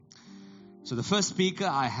So the first speaker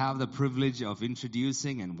I have the privilege of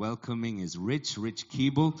introducing and welcoming is Rich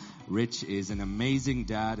Keeble. Rich is an amazing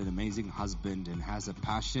dad, an amazing husband, and has a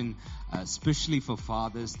passion, especially for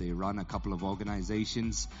fathers. They run a couple of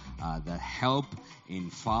organizations that help in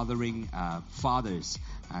fathering fathers.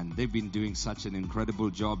 And they've been doing such an incredible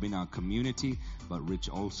job in our community. But Rich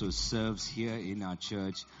also serves here in our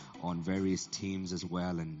church on various teams as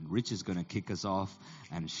well. And Rich is going to kick us off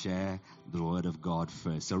and share the word of God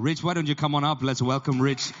first. So Rich, why don't you come on up? Let's welcome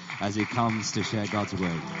Rich as he comes to share God's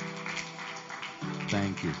word.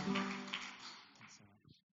 Thank you.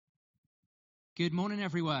 Good morning,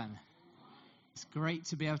 everyone. It's great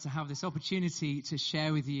to be able to have this opportunity to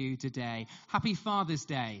share with you today. Happy Father's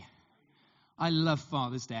Day. I love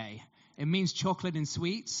Father's Day. It means chocolate and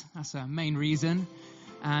sweets. That's a main reason.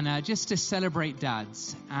 And just to celebrate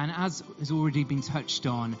dads. And as has already been touched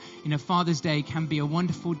on, Father's Day can be a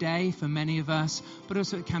wonderful day for many of us, but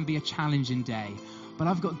also it can be a challenging day. But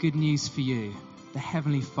I've got good news for you. The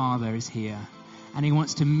Heavenly Father is here, and He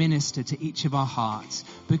wants to minister to each of our hearts,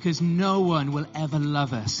 because no one will ever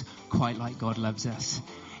love us quite like God loves us.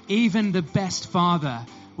 Even the best father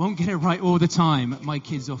won't get it right all the time. My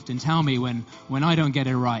kids often tell me when I don't get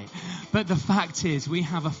it right. But the fact is, we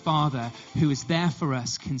have a Father who is there for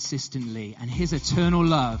us consistently, and His eternal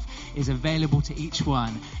love is available to each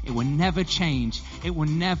one. It will never change. It will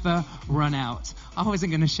never run out. I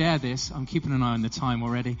wasn't going to share this. I'm keeping an eye on the time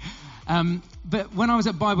already. But when I was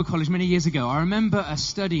at Bible college many years ago, I remember a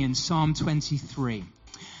study in Psalm 23.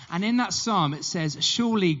 And in that psalm, it says,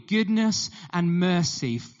 "Surely goodness and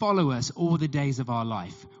mercy follow us all the days of our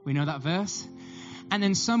life." We know that verse? And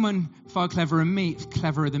then someone far cleverer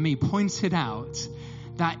than me, pointed out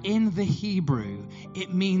that in the Hebrew,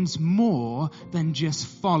 it means more than just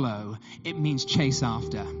follow. It means chase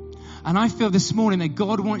after. And I feel this morning that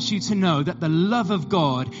God wants you to know that the love of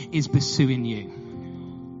God is pursuing you.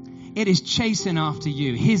 It is chasing after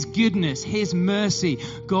you. His goodness, His mercy.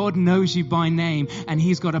 God knows you by name, and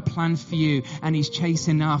He's got a plan for you, and He's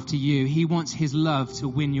chasing after you. He wants His love to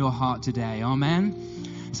win your heart today. Amen.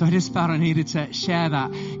 So I just felt I needed to share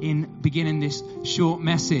that in beginning this short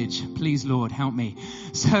message. Please, Lord, help me.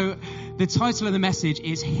 So the title of the message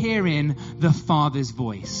is Hearing the Father's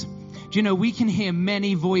Voice. Do you know, we can hear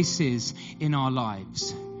many voices in our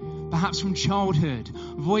lives. Perhaps from childhood,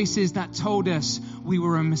 voices that told us we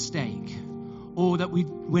were a mistake or that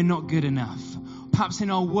we're not good enough. Perhaps in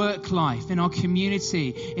our work life, in our community,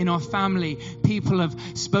 in our family, people have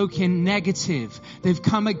spoken negative. They've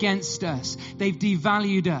come against us. They've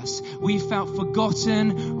devalued us. We felt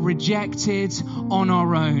forgotten, rejected on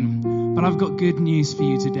our own. But I've got good news for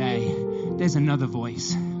you today. There's another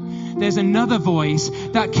voice. There's another voice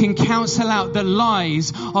that can cancel out the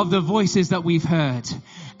lies of the voices that we've heard.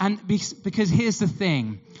 And because here's the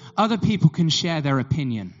thing, other people can share their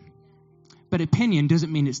opinion, but opinion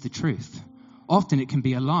doesn't mean it's the truth. Often it can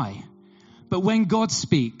be a lie. But when God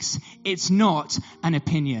speaks, it's not an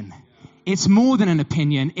opinion. It's more than an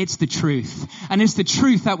opinion, it's the truth. And it's the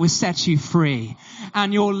truth that will set you free.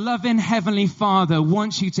 And your loving Heavenly Father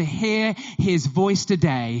wants you to hear His voice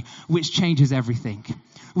today, which changes everything.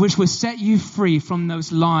 Which will set you free from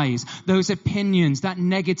those lies, those opinions, that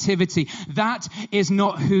negativity. That is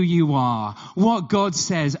not who you are. What God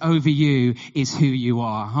says over you is who you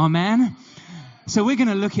are. Amen? So we're going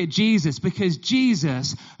to look at Jesus, because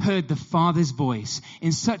Jesus heard the Father's voice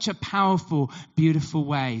in such a powerful, beautiful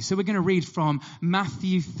way. So we're going to read from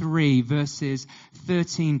Matthew 3, verses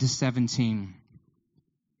 13 to 17.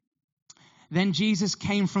 Then Jesus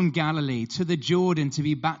came from Galilee to the Jordan to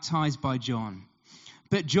be baptized by John.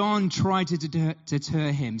 But John tried to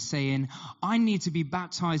deter him, saying, "I need to be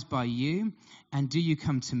baptized by you, and do you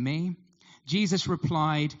come to me?" Jesus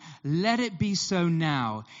replied, "Let it be so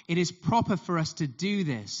now. It is proper for us to do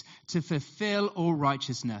this, to fulfill all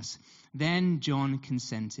righteousness." Then John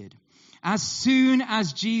consented. As soon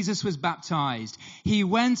as Jesus was baptized, He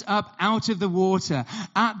went up out of the water.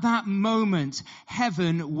 At that moment,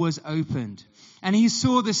 heaven was opened. And He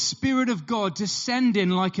saw the Spirit of God descending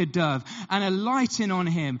like a dove and alighting on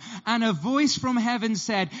Him. And a voice from heaven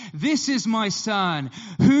said, "This is my Son,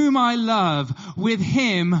 whom I love. With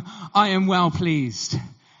Him I am well pleased."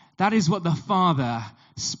 That is what the Father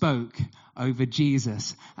spoke over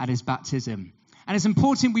Jesus at His baptism. And it's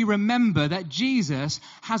important we remember that Jesus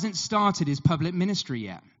hasn't started His public ministry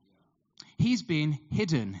yet. He's been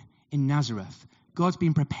hidden in Nazareth, God's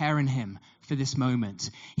been preparing him for this moment.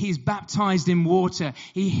 He's baptized in water.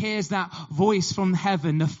 He hears that voice from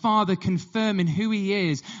heaven, the Father confirming who he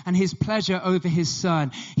is and his pleasure over his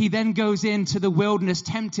Son. He then goes into the wilderness,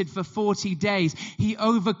 tempted for 40 days. He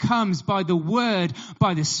overcomes by the word,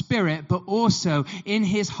 by the Spirit, but also in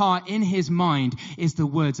his heart, in his mind, is the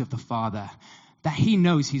words of the Father. That he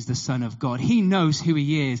knows he's the Son of God. He knows who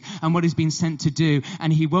he is and what he's been sent to do.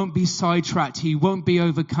 And he won't be sidetracked. He won't be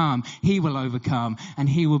overcome. He will overcome. And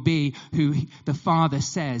he will be who the Father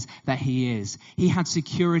says that he is. He had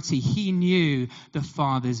security. He knew the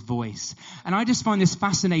Father's voice. And I just find this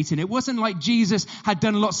fascinating. It wasn't like Jesus had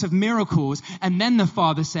done lots of miracles and then the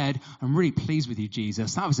Father said, I'm really pleased with you,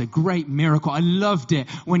 Jesus. That was a great miracle. I loved it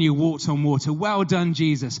when you walked on water. Well done,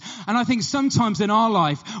 Jesus. And I think sometimes in our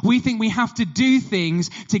life, we think we have to do things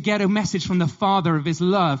to get a message from the Father of his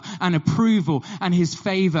love and approval and his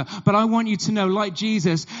favor. But I want you to know, like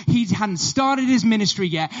Jesus, he hadn't started his ministry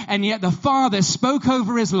yet, and yet the Father spoke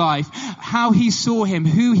over his life, how he saw him,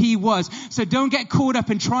 who he was. So don't get caught up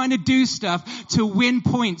in trying to do stuff to win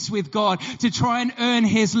points with God, to try and earn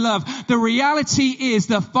his love. The reality is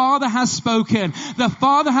the Father has spoken. The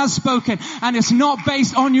Father has spoken, and it's not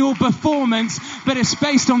based on your performance, but it's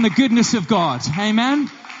based on the goodness of God. Amen?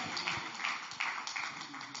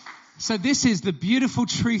 So this is the beautiful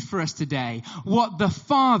truth for us today. What the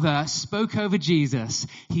Father spoke over Jesus,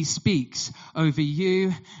 he speaks over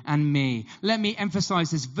you and me. Let me emphasize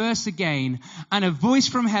this verse again. And a voice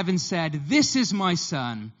from heaven said, this is my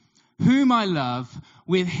Son, whom I love.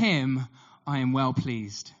 With him I am well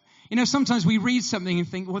pleased. You know, sometimes we read something and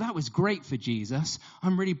think, well, that was great for Jesus.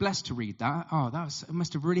 I'm really blessed to read that. Oh, it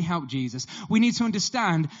must have really helped Jesus. We need to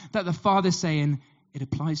understand that the Father's saying, it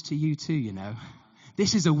applies to you too, you know.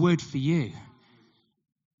 This is a word for you.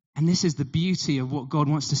 And this is the beauty of what God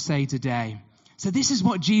wants to say today. So this is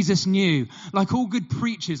what Jesus knew. Like all good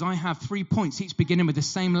preachers, I have 3 points, each beginning with the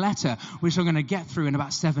same letter, which I'm going to get through in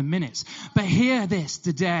about 7 minutes. But hear this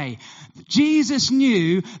today. Jesus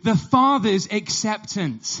knew the Father's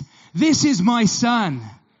acceptance. This is my Son.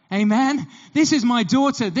 Amen. This is my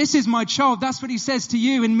daughter. This is my child. That's what he says to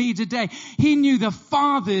you and me today. He knew the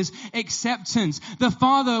Father's acceptance. The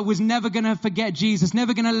Father was never going to forget Jesus,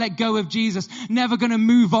 never going to let go of Jesus, never going to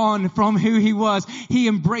move on from who he was. He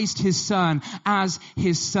embraced his Son as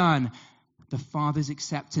his Son. The Father's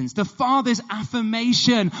acceptance, the Father's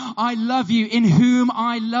affirmation. I love you, in whom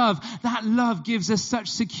I love. That love gives us such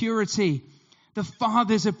security. The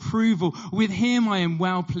Father's approval. With him I am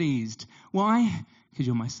well pleased. Why? Because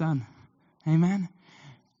you're my Son. Amen.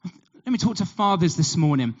 Let me talk to fathers this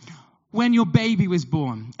morning. When your baby was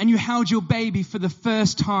born and you held your baby for the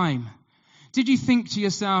first time, did you think to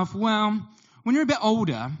yourself, well, when you're a bit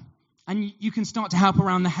older and you can start to help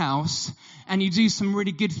around the house and you do some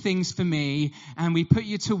really good things for me and we put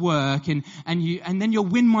you to work and then you'll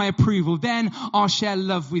win my approval, then I'll share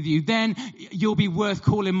love with you, then you'll be worth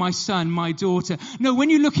calling my son, my daughter. No, when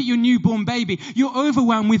you look at your newborn baby, you're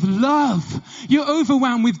overwhelmed with love. You're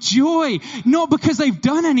overwhelmed with joy, not because they've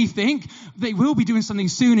done anything. They will be doing something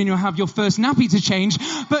soon and you'll have your first nappy to change.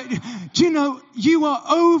 But do you know, you are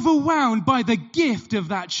overwhelmed by the gift of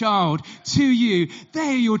that child to you.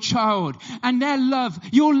 They are your child, and their love,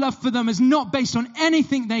 your love for them is not based on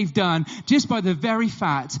anything they've done, just by the very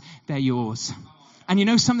fact they're yours. And you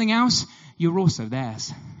know something else? You're also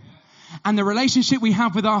theirs. And the relationship we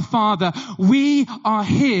have with our Father, we are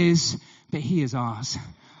his, but he is ours.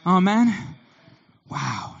 Amen.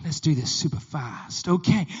 Wow, let's do this super fast.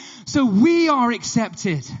 Okay, so we are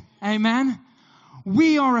accepted. Amen.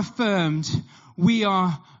 We are affirmed. We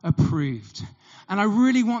are approved. And I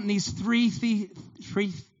really want these three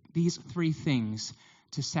things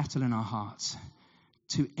to settle in our hearts,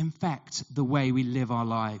 to infect the way we live our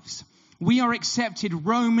lives. We are accepted.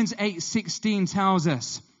 Romans 8:16 tells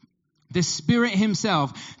us, the Spirit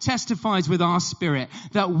himself testifies with our spirit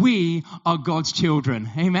that we are God's children.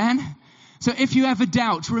 Amen. So if you ever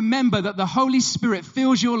doubt, remember that the Holy Spirit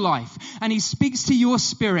fills your life and he speaks to your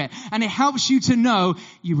spirit and it helps you to know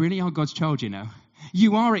you really are God's child, you know.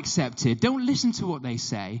 You are accepted. Don't listen to what they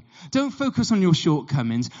say. Don't focus on your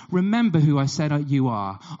shortcomings. Remember who I said you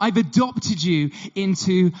are. I've adopted you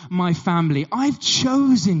into my family. I've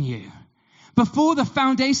chosen you. Before the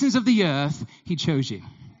foundations of the earth, he chose you.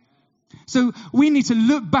 So we need to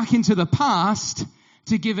look back into the past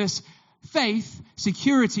to give us faith,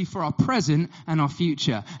 security for our present and our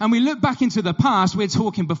future. And we look back into the past, we're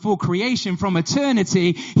talking before creation, from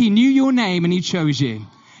eternity. He knew your name and he chose you.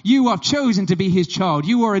 You are chosen to be his child.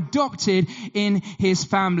 You are adopted in his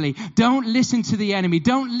family. Don't listen to the enemy.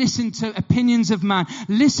 Don't listen to opinions of man.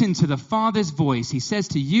 Listen to the Father's voice. He says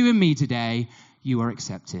to you and me today, you are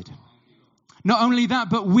accepted. Not only that,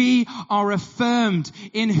 but we are affirmed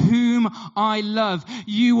in whom I love.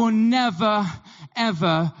 You will never,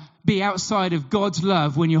 ever be outside of God's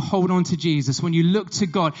love when you hold on to Jesus, when you look to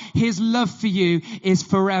God. His love for you is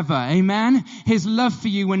forever. Amen? His love for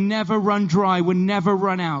you will never run dry, will never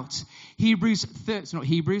run out.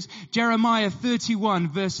 Jeremiah 31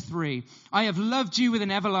 verse 3. I have loved you with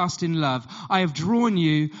an everlasting love. I have drawn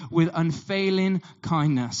you with unfailing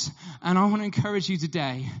kindness. And I want to encourage you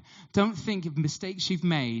today, don't think of mistakes you've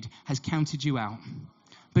made has counted you out.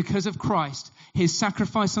 Because of Christ, his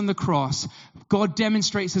sacrifice on the cross, God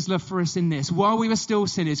demonstrates his love for us in this. While we were still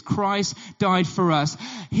sinners, Christ died for us.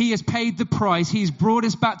 He has paid the price. He's brought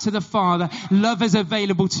us back to the Father. Love is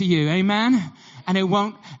available to you. Amen? And it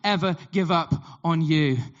won't ever give up on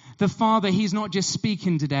you. The Father, he's not just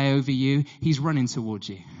speaking today over you. He's running towards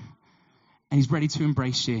you. And he's ready to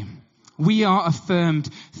embrace you. We are affirmed.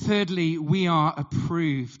 Thirdly, we are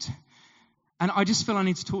approved. And I just feel I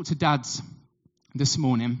need to talk to dads this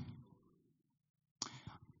morning.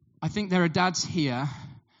 I think there are dads here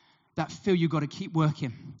that feel you've got to keep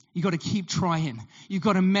working. You've got to keep trying. You've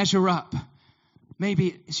got to measure up.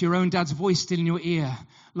 Maybe it's your own dad's voice still in your ear.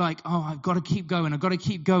 Like, oh, I've got to keep going. I've got to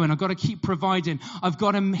keep going. I've got to keep providing. I've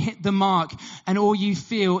got to hit the mark. And all you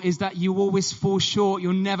feel is that you always fall short.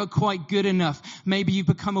 You're never quite good enough. Maybe you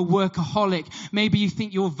become a workaholic. Maybe you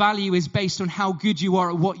think your value is based on how good you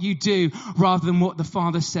are at what you do rather than what the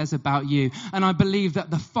Father says about you. And I believe that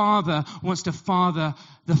the Father wants to father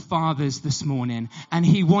the fathers this morning. And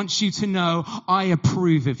he wants you to know, I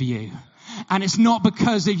approve of you. And it's not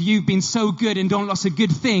because of you've been so good and done lots of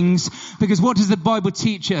good things, because what does the Bible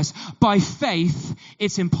teach us? By faith,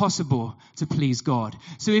 it's impossible to please God.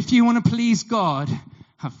 So if you want to please God,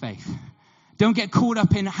 have faith. Don't get caught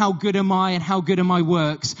up in how good am I and how good are my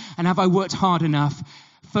works and have I worked hard enough.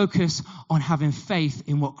 Focus on having faith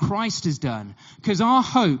in what Christ has done. Because our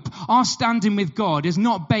hope, our standing with God is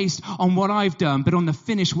not based on what I've done, but on the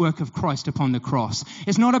finished work of Christ upon the cross.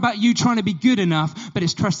 It's not about you trying to be good enough, but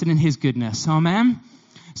it's trusting in his goodness. Amen?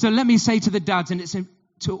 So let me say to the dads, and it's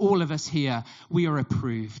to all of us here, we are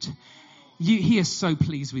approved. He is so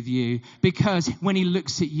pleased with you because when he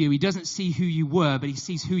looks at you, he doesn't see who you were, but he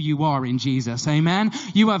sees who you are in Jesus. Amen.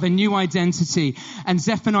 You have a new identity. And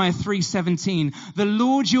Zephaniah 3:17, the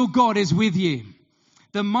Lord your God is with you.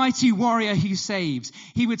 The mighty warrior who saves.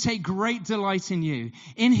 He would take great delight in you.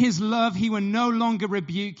 In his love, he will no longer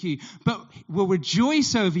rebuke you, but will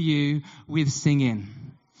rejoice over you with singing.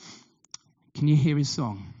 Can you hear his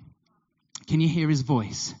song? Can you hear his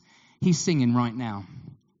voice? He's singing right now.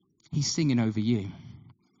 He's singing over you.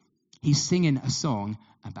 He's singing a song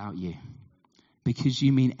about you because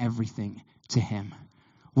you mean everything to him.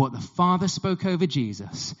 What the Father spoke over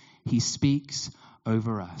Jesus, he speaks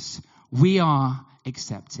over us. We are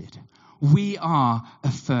accepted. We are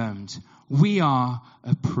affirmed. We are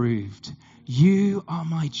approved. You are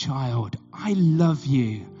my child. I love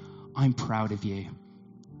you. I'm proud of you.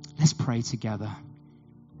 Let's pray together.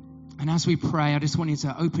 And as we pray, I just want you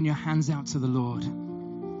to open your hands out to the Lord.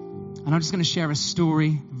 And I'm just going to share a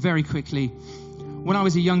story very quickly. When I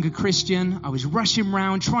was a younger Christian, I was rushing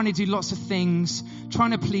around, trying to do lots of things,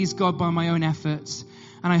 trying to please God by my own efforts.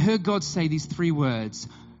 And I heard God say these 3 words,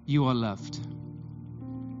 you are loved.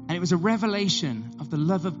 And it was a revelation of the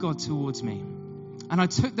love of God towards me. And I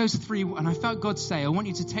took those 3, and I felt God say, I want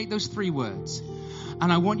you to take those 3 words,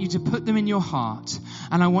 and I want you to put them in your heart,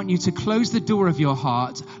 and I want you to close the door of your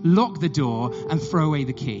heart, lock the door, and throw away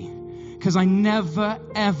the key. Because I never,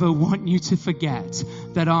 ever want you to forget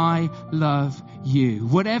that I love you.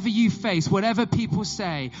 Whatever you face, whatever people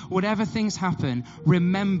say, whatever things happen,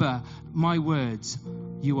 remember my words.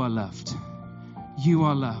 You are loved. You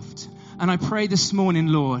are loved. And I pray this morning,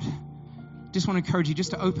 Lord, just want to encourage you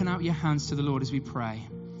just to open out your hands to the Lord as we pray.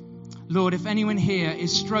 Lord, if anyone here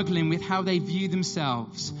is struggling with how they view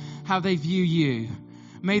themselves, how they view you,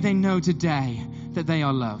 may they know today that they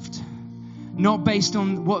are loved. Not based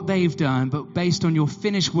on what they've done, but based on your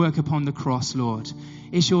finished work upon the cross, Lord.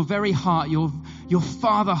 It's your very heart, your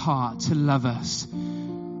Father heart to love us.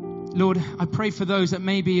 Lord, I pray for those that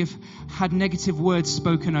maybe have had negative words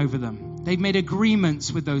spoken over them. They've made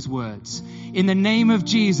agreements with those words. In the name of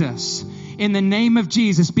Jesus,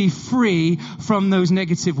 be free from those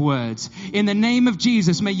negative words. In the name of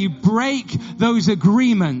Jesus, may you break those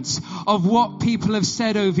agreements of what people have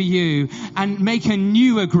said over you and make a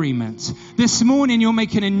new agreement. This morning, you're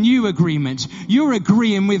making a new agreement. You're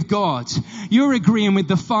agreeing with God. You're agreeing with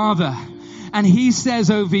the Father. And he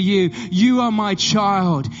says over you, you are my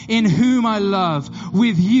child, in whom I love.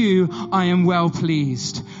 With you, I am well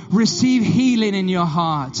pleased. receive healing in your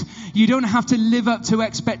heart. You don't have to live up to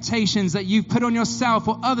expectations that you've put on yourself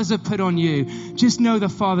or others have put on you. Just know the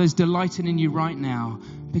Father's delighting in you right now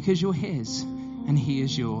because you're His and He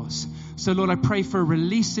is yours. So Lord, I pray for a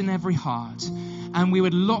release in every heart, and we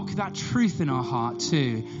would lock that truth in our heart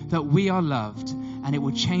too, that we are loved, and it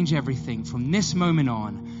will change everything from this moment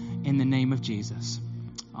on in the name of Jesus.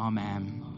 Amen.